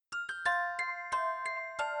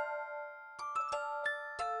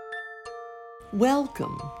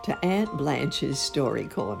Welcome to Aunt Blanche's Story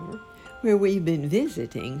Corner, where we've been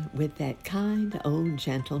visiting with that kind old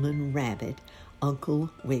gentleman rabbit, Uncle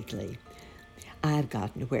Wiggily. I've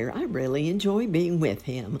gotten to where I really enjoy being with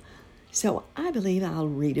him, so I believe I'll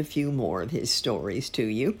read a few more of his stories to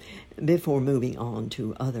you before moving on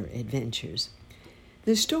to other adventures.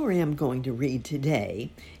 The story I'm going to read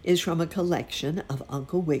today is from a collection of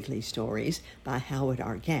Uncle Wiggily stories by Howard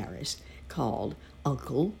R. Garis called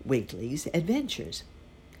Uncle Wiggily's Adventures.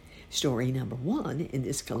 Story number 1 in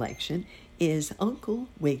this collection is Uncle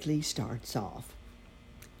Wiggily Starts Off.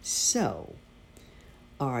 So,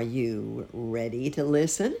 are you ready to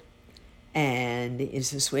listen? And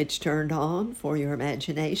is the switch turned on for your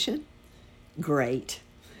imagination? Great.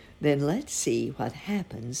 Then let's see what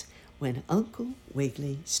happens when Uncle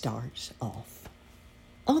Wiggily starts off.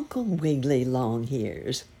 Uncle Wiggily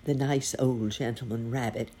Longears, the nice old gentleman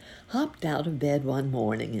rabbit, hopped out of bed one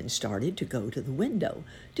morning and started to go to the window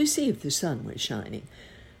to see if the sun was shining.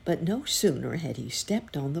 But no sooner had he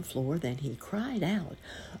stepped on the floor than he cried out,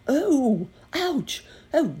 "Oh, ouch!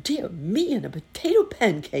 Oh, dear me, and a potato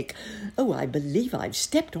pancake! Oh, I believe I've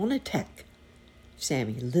stepped on a tack."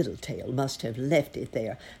 Sammie Littletail must have left it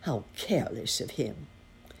there. How careless of him.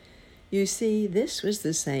 You see, this was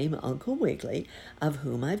the same Uncle Wiggily of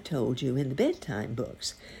whom I've told you in the bedtime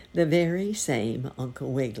books, the very same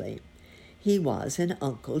Uncle Wiggily. He was an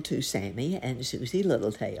uncle to Sammie and Susie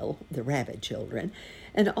Littletail, the rabbit children,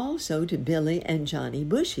 and also to Billy and Johnny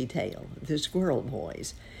Bushytail, the squirrel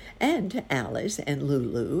boys, and to Alice and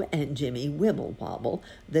Lulu and Jimmy Wibblewobble,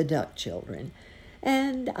 the duck children.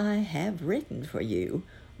 And I have written for you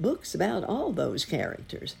books about all those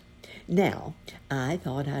characters. Now, I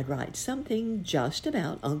thought I'd write something just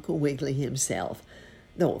about Uncle Wiggily himself,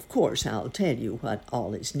 though of course I'll tell you what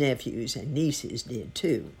all his nephews and nieces did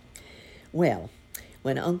too. Well,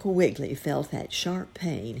 when Uncle Wiggily felt that sharp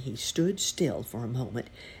pain, he stood still for a moment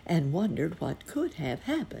and wondered what could have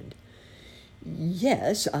happened.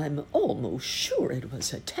 "Yes, I'm almost sure it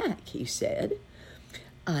was a tack," he said.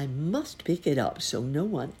 "I must pick it up so no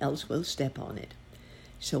one else will step on it."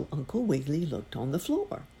 So Uncle Wiggily looked on the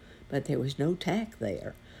floor. But there was no tack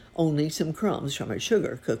there, only some crumbs from a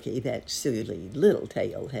sugar cookie that Susie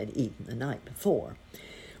Littletail had eaten the night before,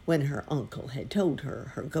 when her uncle had told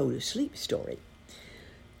her her go-to-sleep story.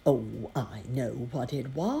 "Oh, I know what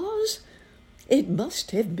it was. It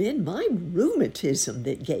must have been my rheumatism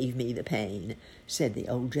that gave me the pain," said the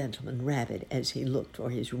old gentleman rabbit as he looked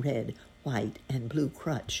for his red, white, and blue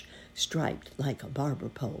crutch, striped like a barber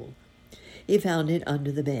pole. He found it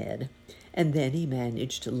under the bed, and then he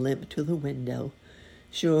managed to limp to the window.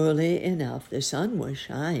 Surely enough, the sun was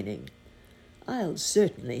shining. "I'll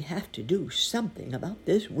certainly have to do something about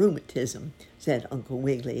this rheumatism," said Uncle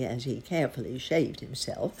Wiggily as he carefully shaved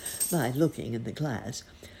himself by looking in the glass.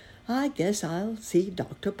 "I guess I'll see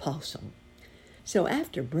Dr. Possum." So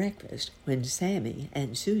after breakfast, when Sammie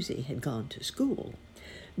and Susie had gone to school,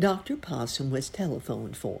 Dr. Possum was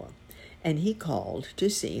telephoned for, and he called to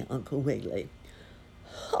see Uncle Wiggily.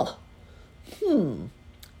 "Huh!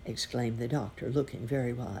 Exclaimed the doctor, looking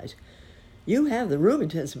very wise. "You have the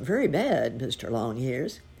rheumatism very bad, Mr.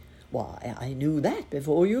 Longears." "Why, I knew that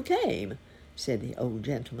before you came," said the old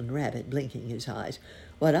gentleman rabbit, blinking his eyes.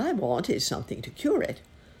 "What I want is something to cure it."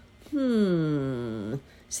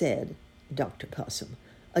 Said Dr. Possum,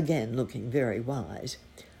 again looking very wise.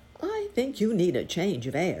 "I think you need a change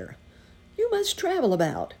of air. You must travel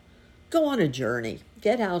about. Go on a journey.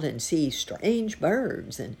 Get out and see strange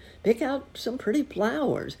birds and pick out some pretty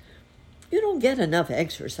flowers. You don't get enough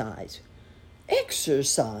exercise."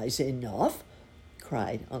 "Exercise enough?"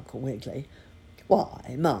 cried Uncle Wiggily.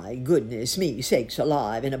 "Why, my goodness me sakes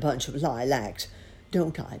alive and a bunch of lilacs.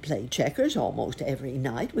 Don't I play checkers almost every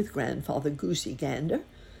night with Grandfather Goosey Gander?"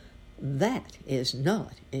 "That is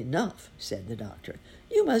not enough," said the doctor.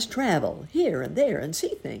 "You must travel here and there and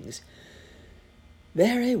see things."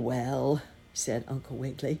 "Very well," said Uncle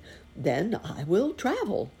Wiggily. "Then I will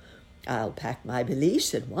travel. I'll pack my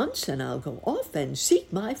valise at once, and I'll go off and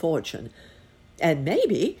seek my fortune. And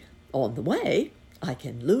maybe, on the way, I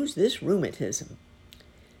can lose this rheumatism."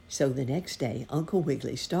 So the next day, Uncle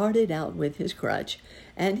Wiggily started out with his crutch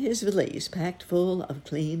and his valise packed full of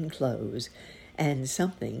clean clothes and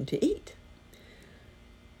something to eat.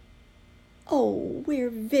 "Oh, we're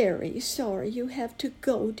very sorry you have to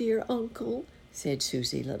go, dear Uncle," said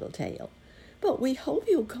Susie Littletail. "But we hope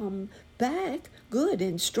you'll come back good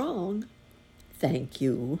and strong." "Thank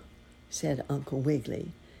you," said Uncle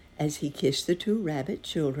Wiggily, as he kissed the 2 rabbit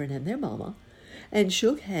children and their mamma, and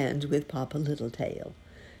shook hands with Papa Littletail.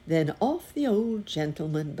 Then off the old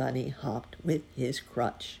gentleman bunny hopped with his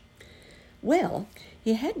crutch. Well,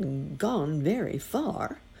 he hadn't gone very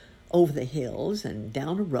far, over the hills and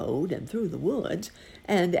down a road and through the woods,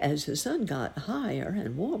 and as the sun got higher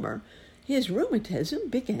and warmer, his rheumatism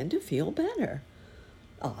began to feel better.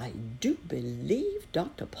 "I do believe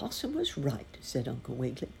Dr. Possum was right," said Uncle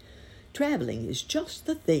Wiggily. "Traveling is just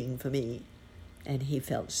the thing for me." And he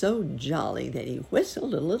felt so jolly that he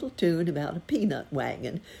whistled a little tune about a peanut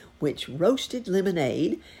wagon which roasted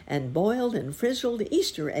lemonade and boiled and frizzled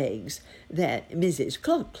Easter eggs that Mrs.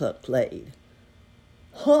 Cluck Cluck laid.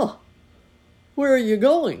 "Huh! Where are you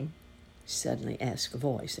going?" suddenly asked a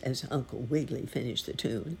voice as Uncle Wiggily finished the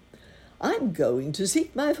tune. "I'm going to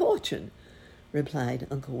seek my fortune," replied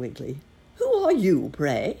Uncle Wiggily. "Who are you,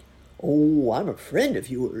 pray?" "Oh, I'm a friend of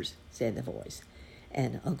yours," said the voice.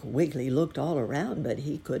 And Uncle Wiggily looked all around, but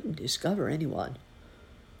he couldn't discover anyone.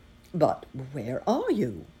 "But where are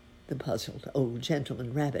you?" the puzzled old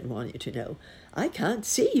gentleman rabbit wanted to know. "I can't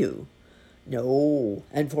see you." "No,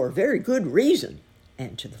 and for a very good reason,"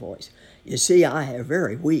 answered the voice. "You see, I have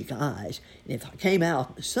very weak eyes, and if I came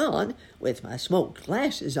out in the sun with my smoked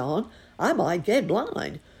glasses on, I might get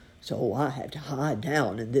blind, so I have to hide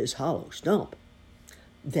down in this hollow stump."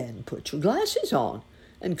 "Then put your glasses on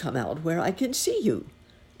and come out where I can see you,"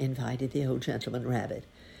 invited the old gentleman rabbit.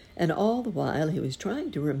 And all the while he was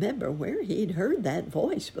trying to remember where he'd heard that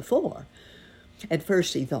voice before. At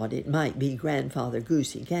first he thought it might be Grandfather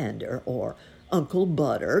Goosey Gander or Uncle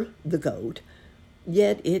Butter, the goat,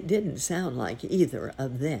 yet it didn't sound like either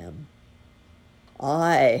of them.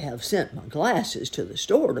 "I have sent my glasses to the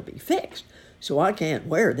store to be fixed, so I can't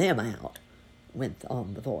wear them out," went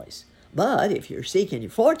on the voice. "But if you're seeking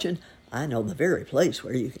your fortune, I know the very place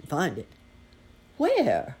where you can find it."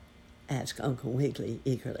 "Where?" asked Uncle Wiggily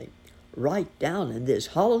eagerly. "Right down in this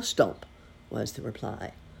hollow stump," was the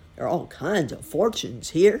reply. "There are all kinds of fortunes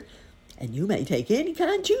here, and you may take any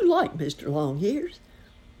kind you like, Mr. Longears."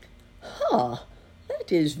 "Huh,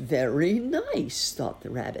 that is very nice," thought the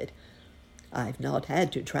rabbit. "I've not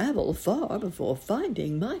had to travel far before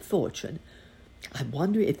finding my fortune. I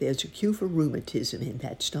wonder if there's a cure for rheumatism in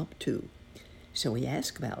that stump, too." So he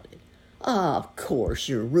asked about it. "Of course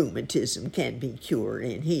your rheumatism can be cured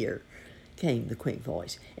in here," came the quick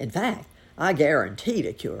voice. "In fact, I guarantee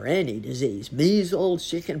to cure any disease, measles,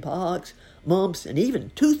 chicken pox, mumps, and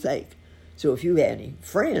even toothache. So if you have any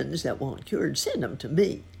friends that want cured, send them to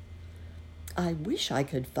me." "I wish I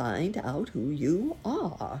could find out who you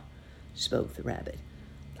are," spoke the rabbit.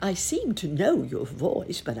 "I seem to know your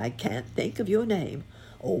voice, but I can't think of your name."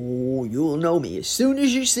 "Oh, you'll know me as soon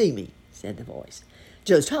as you see me," said the voice.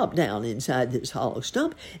 "Just hop down inside this hollow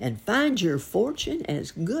stump and find your fortune as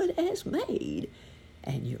good as made,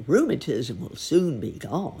 and your rheumatism will soon be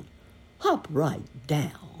gone. Hop right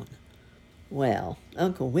down." Well,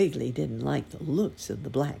 Uncle Wiggily didn't like the looks of the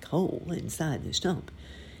black hole inside the stump,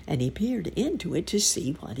 and he peered into it to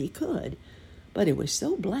see what he could. But it was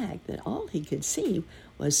so black that all he could see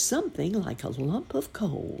was something like a lump of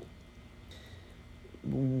coal.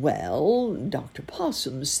 "Well, Dr.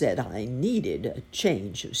 Possum said I needed a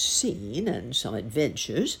change of scene and some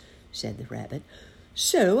adventures," said the rabbit,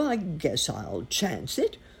 "so I guess I'll chance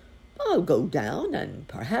it. I'll go down, and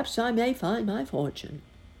perhaps I may find my fortune."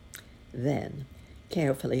 Then,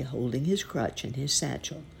 carefully holding his crutch in his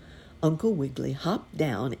satchel, Uncle Wiggily hopped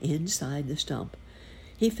down inside the stump.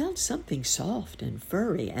 He felt something soft and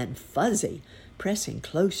furry and fuzzy pressing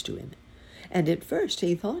close to him, and at first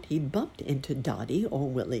he thought he'd bumped into Dotty or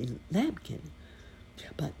Willie Lambkin.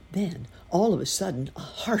 But then, all of a sudden, a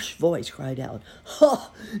harsh voice cried out,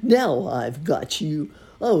 "Ha! Now I've got you!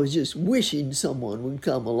 I was just wishing someone would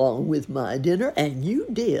come along with my dinner, and you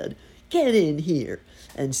did. Get in here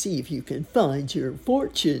and see if you can find your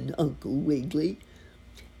fortune, Uncle Wiggily."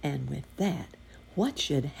 And with that, what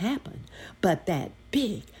should happen but that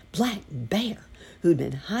big black bear, who'd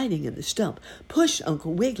been hiding in the stump, pushed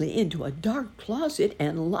Uncle Wiggily into a dark closet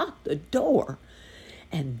and locked the door.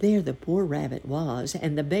 And there the poor rabbit was,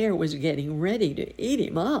 and the bear was getting ready to eat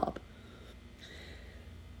him up.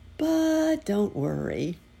 But don't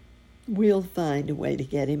worry, we'll find a way to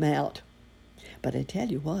get him out. But I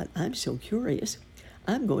tell you what, I'm so curious,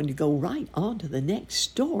 I'm going to go right on to the next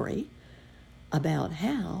story about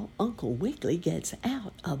how Uncle Wiggily gets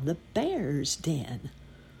out of the bear's den.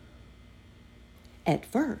 At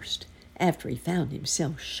first, after he found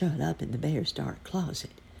himself shut up in the bear's dark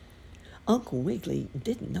closet, Uncle Wiggily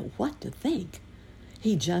didn't know what to think.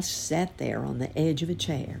 He just sat there on the edge of a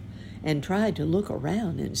chair and tried to look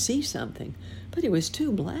around and see something, but it was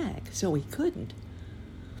too black, so he couldn't.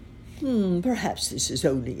 Perhaps this is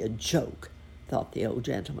only a joke," thought the old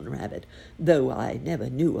gentleman rabbit, though I never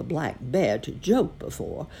knew a black bear to joke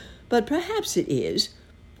before. But perhaps it is.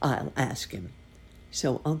 I'll ask him.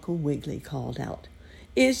 So Uncle Wiggily called out,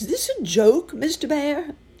 "Is this a joke, Mr.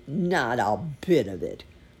 Bear?" "Not a bit of it,"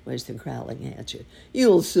 was the growling answer.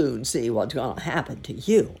 "You'll soon see what's going to happen to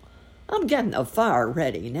you. I'm getting the fire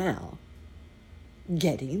ready now."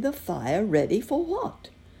 "Getting the fire ready for what?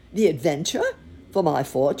 The adventure? For my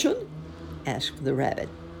fortune?" asked the rabbit,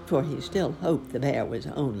 for he still hoped the bear was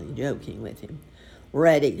only joking with him.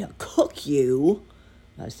 "Ready to cook you,"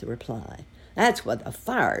 was the reply. "That's what the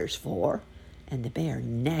fire's for." And the bear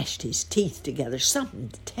gnashed his teeth together,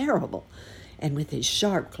 something terrible. And with his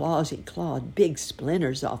sharp claws he clawed big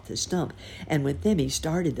splinters off the stump, and with them he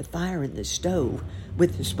started the fire in the stove.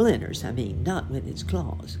 With the splinters, not with his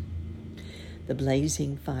claws. The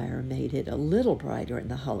blazing fire made it a little brighter in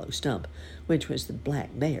the hollow stump, which was the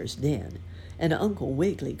black bear's den, and Uncle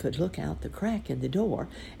Wiggily could look out the crack in the door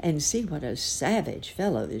and see what a savage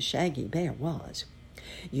fellow the shaggy bear was.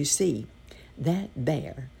 You see, that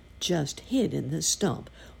bear just hid in the stump,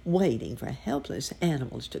 waiting for helpless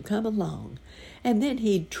animals to come along, and then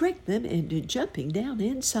he'd trick them into jumping down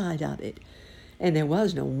inside of it. And there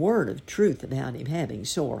wasn't a word of truth about him having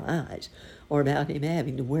sore eyes, or about him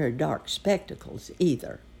having to wear dark spectacles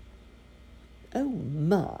either. "Oh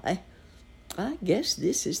my, I guess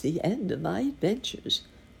this is the end of my adventures,"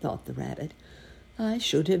 thought the rabbit. "I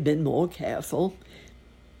should have been more careful.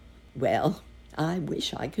 Well, I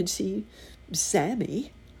wish I could see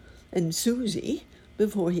Sammy and Susie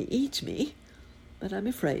before he eats me, but I'm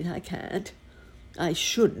afraid I can't. I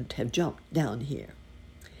shouldn't have jumped down here."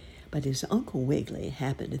 But as Uncle Wiggily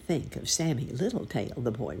happened to think of Sammy Littletail, the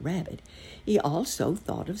boy rabbit, he also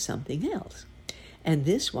thought of something else. And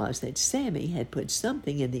this was that Sammy had put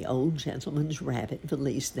something in the old gentleman's rabbit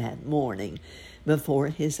valise that morning before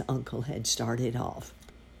his uncle had started off.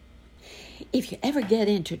 "If you ever get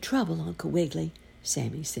into trouble, Uncle Wiggily,"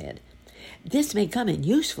 Sammy said, "this may come in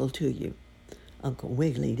useful to you." Uncle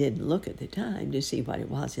Wiggily didn't look at the time to see what it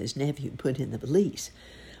was his nephew put in the valise,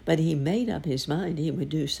 but he made up his mind he would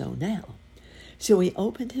do so now. So he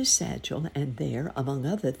opened his satchel, and there, among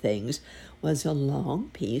other things, was a long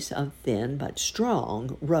piece of thin but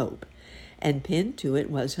strong rope, and pinned to it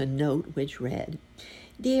was a note which read,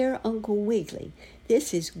 "Dear Uncle Wiggily,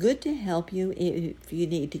 this is good to help you if you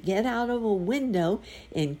need to get out of a window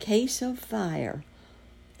in case of fire."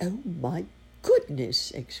 "Oh, my goodness!"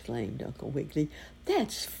 exclaimed Uncle Wiggily.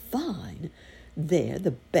 "That's fine. There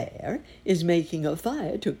the bear is making a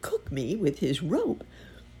fire to cook me with his rope,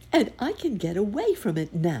 and I can get away from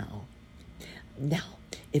it now. Now,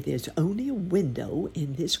 if there's only a window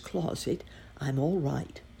in this closet, I'm all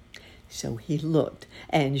right." So he looked,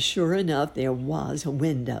 and sure enough there was a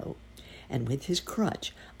window. And with his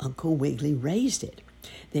crutch, Uncle Wiggily raised it.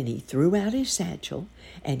 Then he threw out his satchel,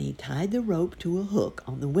 and he tied the rope to a hook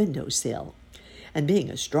on the windowsill. And being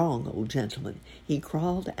a strong old gentleman, he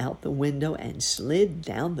crawled out the window and slid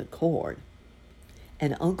down the cord.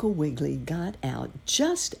 And Uncle Wiggily got out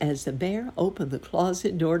just as the bear opened the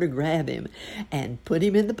closet door to grab him and put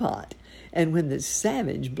him in the pot. And when the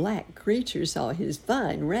savage black creature saw his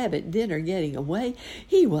fine rabbit dinner getting away,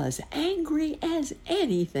 he was angry as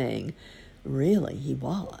anything. Really, he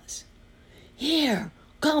was. "Here,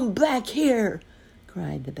 come back here!"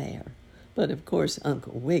 cried the bear. But of course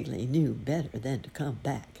Uncle Wiggily knew better than to come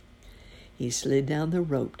back. He slid down the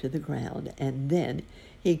rope to the ground, and then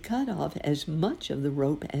he cut off as much of the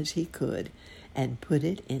rope as he could and put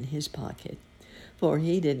it in his pocket, for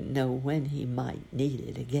he didn't know when he might need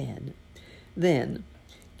it again. Then,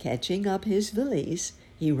 catching up his valise,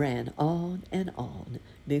 he ran on and on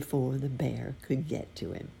before the bear could get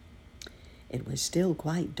to him. It was still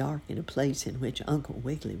quite dark in a place in which Uncle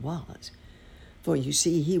Wiggily was, for you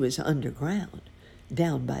see he was underground,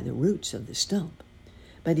 down by the roots of the stump.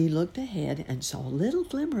 But he looked ahead and saw a little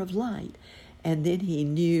glimmer of light, and then he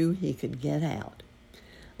knew he could get out.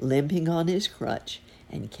 Limping on his crutch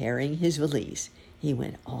and carrying his valise, he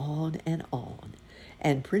went on,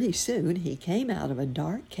 and pretty soon he came out of a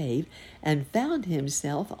dark cave and found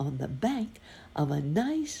himself on the bank of a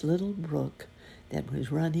nice little brook that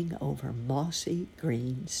was running over mossy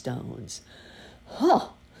green stones. "Huh!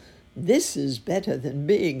 This is better than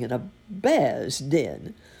being in a bear's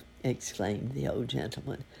den," exclaimed the old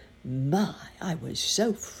gentleman. "My, I was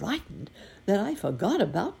so frightened that I forgot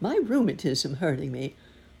about my rheumatism hurting me.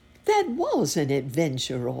 That was an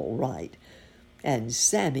adventure, all right. And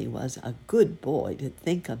Sammy was a good boy to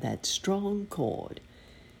think of that strong cord.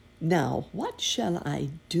 Now, what shall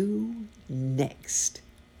I do next?"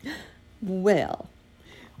 Well,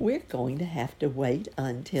 we're going to have to wait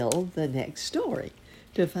until the next story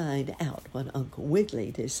to find out what Uncle Wiggily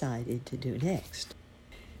decided to do next.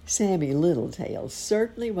 Sammy Littletail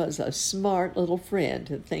certainly was a smart little friend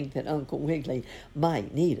to think that Uncle Wiggily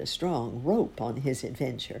might need a strong rope on his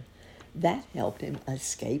adventure. That helped him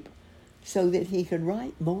escape so that he could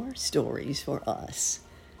write more stories for us.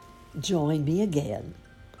 Join me again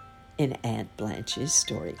in Aunt Blanche's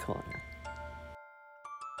Story Corner.